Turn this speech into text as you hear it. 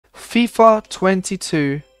FIFA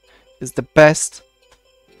 22 is the best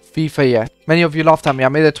FIFA yet. Many of you laughed at me. I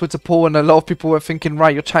made a Twitter poll and a lot of people were thinking,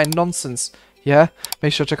 right, you're chatting nonsense. Yeah?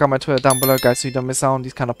 Make sure to check out my Twitter down below, guys, so you don't miss out on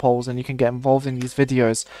these kind of polls and you can get involved in these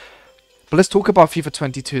videos. But let's talk about FIFA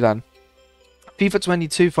 22 then. FIFA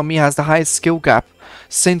 22 for me has the highest skill gap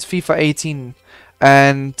since FIFA 18.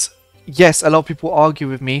 And yes, a lot of people argue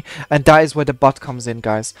with me, and that is where the but comes in,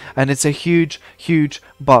 guys. And it's a huge, huge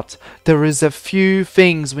but. There is a few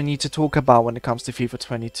things we need to talk about when it comes to FIFA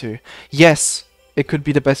 22. Yes, it could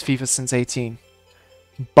be the best FIFA since 18.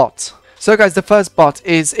 But. So guys, the first but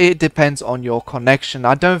is it depends on your connection.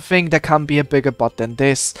 I don't think there can be a bigger but than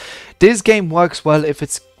this. This game works well if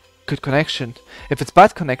it's good connection. If it's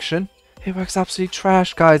bad connection, it works absolutely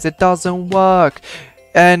trash, guys. It doesn't work.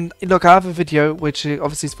 And look, I have a video which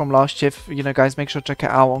obviously is from last year. You know, guys, make sure to check it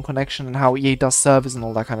out on connection and how EA does servers and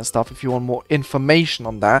all that kind of stuff if you want more information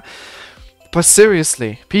on that. But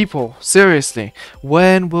seriously, people, seriously,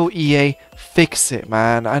 when will EA fix it,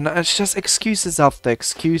 man? And it's just excuses after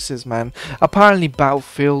excuses, man. Apparently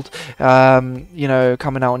Battlefield, you know,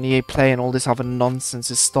 coming out on EA Play and all this other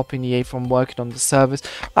nonsense is stopping EA from working on the servers.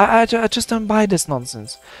 I just don't buy this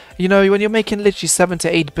nonsense. You know, when you're making literally 7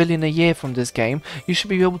 to 8 billion a year from this game, you should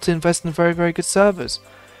be able to invest in very, very good servers.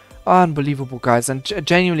 Unbelievable, guys. And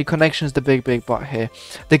genuinely, connection is the big but here.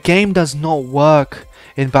 The game does not work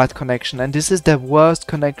in bad connection, and this is the worst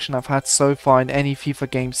connection I've had so far in any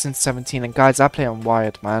FIFA game since 17. And guys, I play on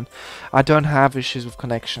wired, man. I don't have issues with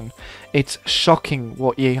connection. It's shocking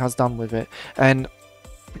what EA has done with it. And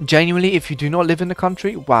genuinely, if you do not live in the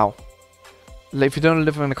country, wow. If you don't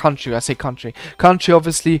live in a country, I say country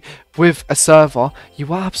obviously, with a server,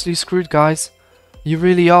 you are absolutely screwed, guys. You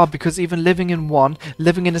really are, because even living in one,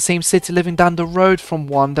 living in the same city, living down the road from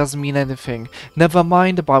one doesn't mean anything. Never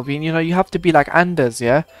mind about being, you know, you have to be like Anders,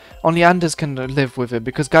 yeah? Only Anders can live with it,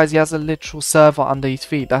 because guys, he has a literal server under his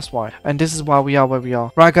feet, that's why. And this is why we are where we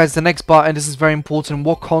are. Right, guys, the next part, and this is very important,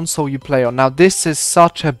 what console you play on. Now, this is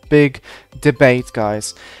such a big debate,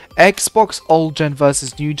 guys. Xbox old gen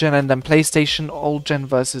versus new gen, and then PlayStation old gen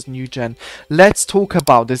versus new gen. Let's talk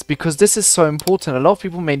about this because this is so important. A lot of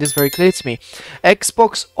people made this very clear to me.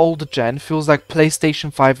 Xbox old gen feels like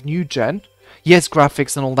PlayStation 5 new gen. Yes,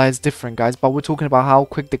 graphics and all that is different, guys, but we're talking about how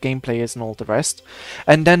quick the gameplay is and all the rest.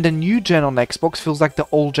 And then the new gen on Xbox feels like the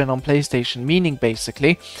old gen on PlayStation, meaning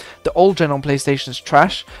basically the old gen on PlayStation is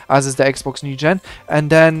trash, as is the Xbox new gen, and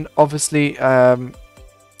then obviously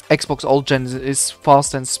Xbox old gen is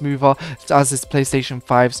faster and smoother, as is PlayStation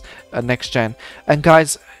 5's next gen. And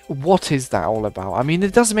guys, what is that all about? I mean,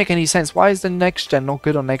 it doesn't make any sense. Why is the next gen not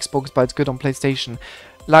good on Xbox but it's good on PlayStation?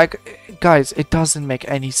 Like, guys, it doesn't make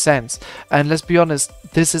any sense. And let's be honest,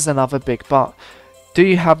 this is another big but. Do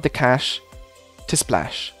you have the cash to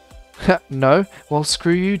splash? No? Well,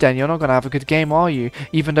 screw you then. You're not going to have a good game, are you?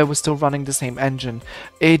 Even though we're still running the same engine.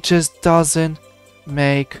 It just doesn't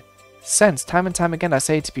make sense. Time and time again I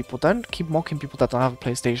say to people, don't keep mocking people that don't have a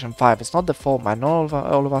PlayStation 5. It's not their fault, man. Not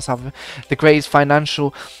all of us have the greatest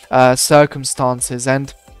financial circumstances,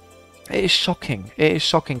 and it is shocking. It is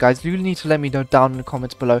shocking, guys. You need to let me know down in the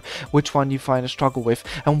comments below which one you find a struggle with.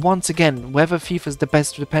 And once again, whether FIFA is the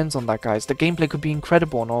best depends on that, guys. The gameplay could be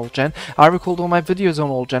incredible on old gen. I record all my videos on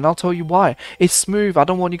old gen. I'll tell you why. It's smooth. I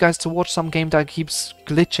don't want you guys to watch some game that keeps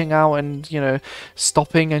glitching out and, you know,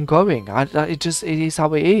 stopping and going. It is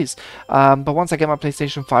how it is. But once I get my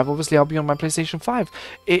PlayStation 5, obviously I'll be on my PlayStation 5.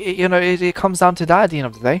 You know, it comes down to that at the end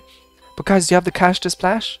of the day. But guys, do you have the cash to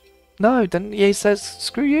splash? No. Then EA says,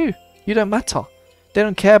 screw you. You don't matter. They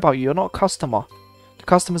don't care about you. You're not a customer. The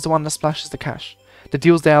customer's the one that splashes the cash. The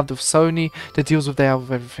deals they have with Sony, the deals they have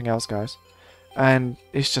with everything else, guys. And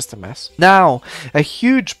it's just a mess. Now, a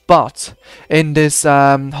huge but in this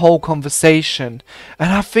whole conversation,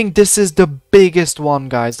 and I think this is the biggest one,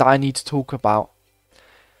 guys, that I need to talk about.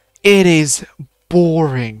 It is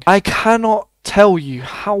boring. I cannot tell you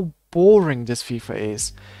how boring this FIFA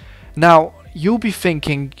is. Now, you'll be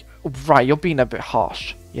thinking, right, you're being a bit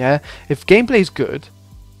harsh. Yeah, if gameplay is good,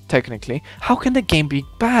 technically, how can the game be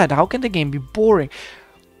bad? How can the game be boring?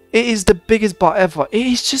 It is the biggest but ever. It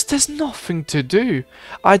is just, there's nothing to do.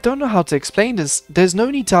 I don't know how to explain this. There's no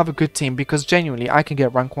need to have a good team, because genuinely, I can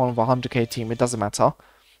get rank 1 of a 100k team. It doesn't matter,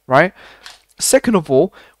 right? Second of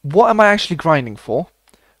all, what am I actually grinding for?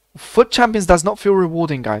 FUT Champions does not feel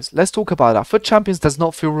rewarding, guys. Let's talk about that. FUT Champions does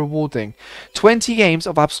not feel rewarding. 20 games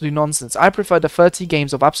of absolute nonsense. I prefer the 30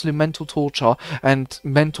 games of absolute mental torture and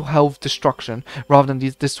mental health destruction rather than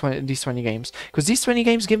these 20 games. Because these 20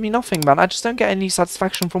 games give me nothing, man. I just don't get any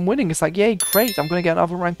satisfaction from winning. It's like, yay, great. I'm going to get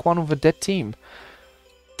another rank 1 of a dead team.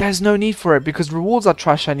 there's no need for it because rewards are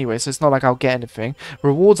trash anyway, so it's not like I'll get anything.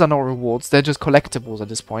 Rewards are not rewards, they're just collectibles at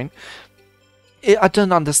this point. I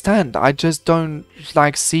don't understand. I just don't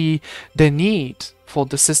like see the need for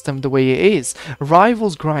the system the way it is.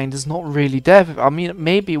 Rivals grind is not really there. I mean,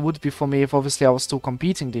 maybe it would be for me if obviously I was still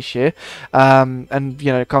competing this year, and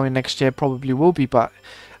you know, coming next year probably will be. But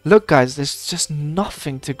look, guys, there's just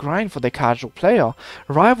nothing to grind for the casual player.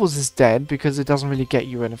 Rivals is dead because it doesn't really get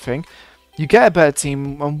you anything. You get a better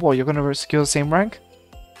team, and what, you're gonna secure the same rank?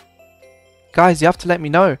 Guys, you have to let me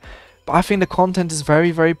know. But I think the content is very,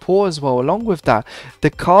 very poor as well. Along with that, the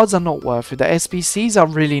cards are not worth it. The SBCs are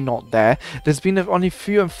really not there. There's been only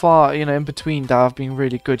few and far, you know, in between that have been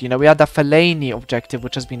really good. You know, we had that Fellaini objective,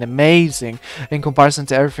 which has been amazing in comparison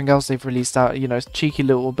to everything else they've released out. You know, cheeky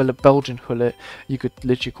little Belgian hullet, you could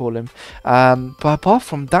literally call him. But apart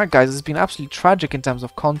from that, guys, it's been absolutely tragic in terms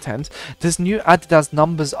of content. This new Adidas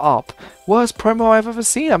numbers up. Worst promo I've ever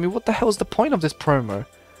seen. I mean, what the hell is the point of this promo?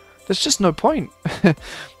 There's just no point.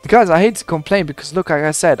 Guys, I hate to complain because look, like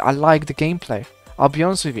I said, I like the gameplay. I'll be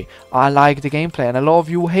honest with you. I like the gameplay and a lot of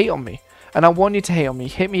you will hate on me. And I want you to hate on me.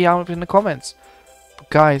 Hit me out in the comments. But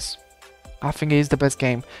guys, I think it is the best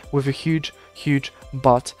game with a huge, huge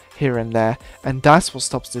but here and there. And that's what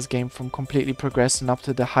stops this game from completely progressing up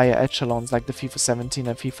to the higher echelons like the FIFA 17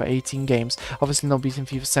 and FIFA 18 games. Obviously not beating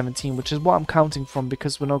FIFA 17, which is what I'm counting from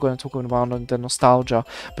because we're not going to talk about the nostalgia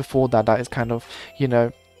before that. That is kind of, you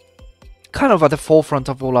know, kind of at the forefront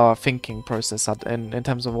of all our thinking process in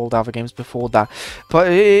terms of all the other games before that. But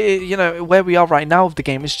you know, where we are right now with the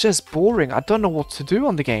game, it's just boring. I don't know what to do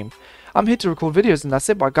on the game. I'm here to record videos and that's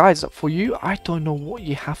it, but guys, for you, I don't know what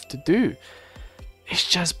you have to do. It's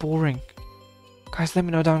just boring. Guys, let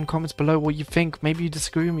me know down in the comments below what you think. Maybe you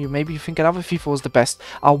disagree with me. Maybe you think another FIFA was the best.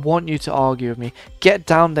 I want you to argue with me. Get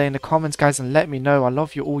down there in the comments, guys, and let me know. I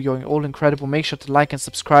love you all. You're all incredible. Make sure to like and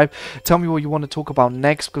subscribe. Tell me what you want to talk about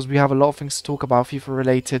next because we have a lot of things to talk about FIFA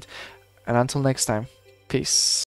related. And until next time, peace.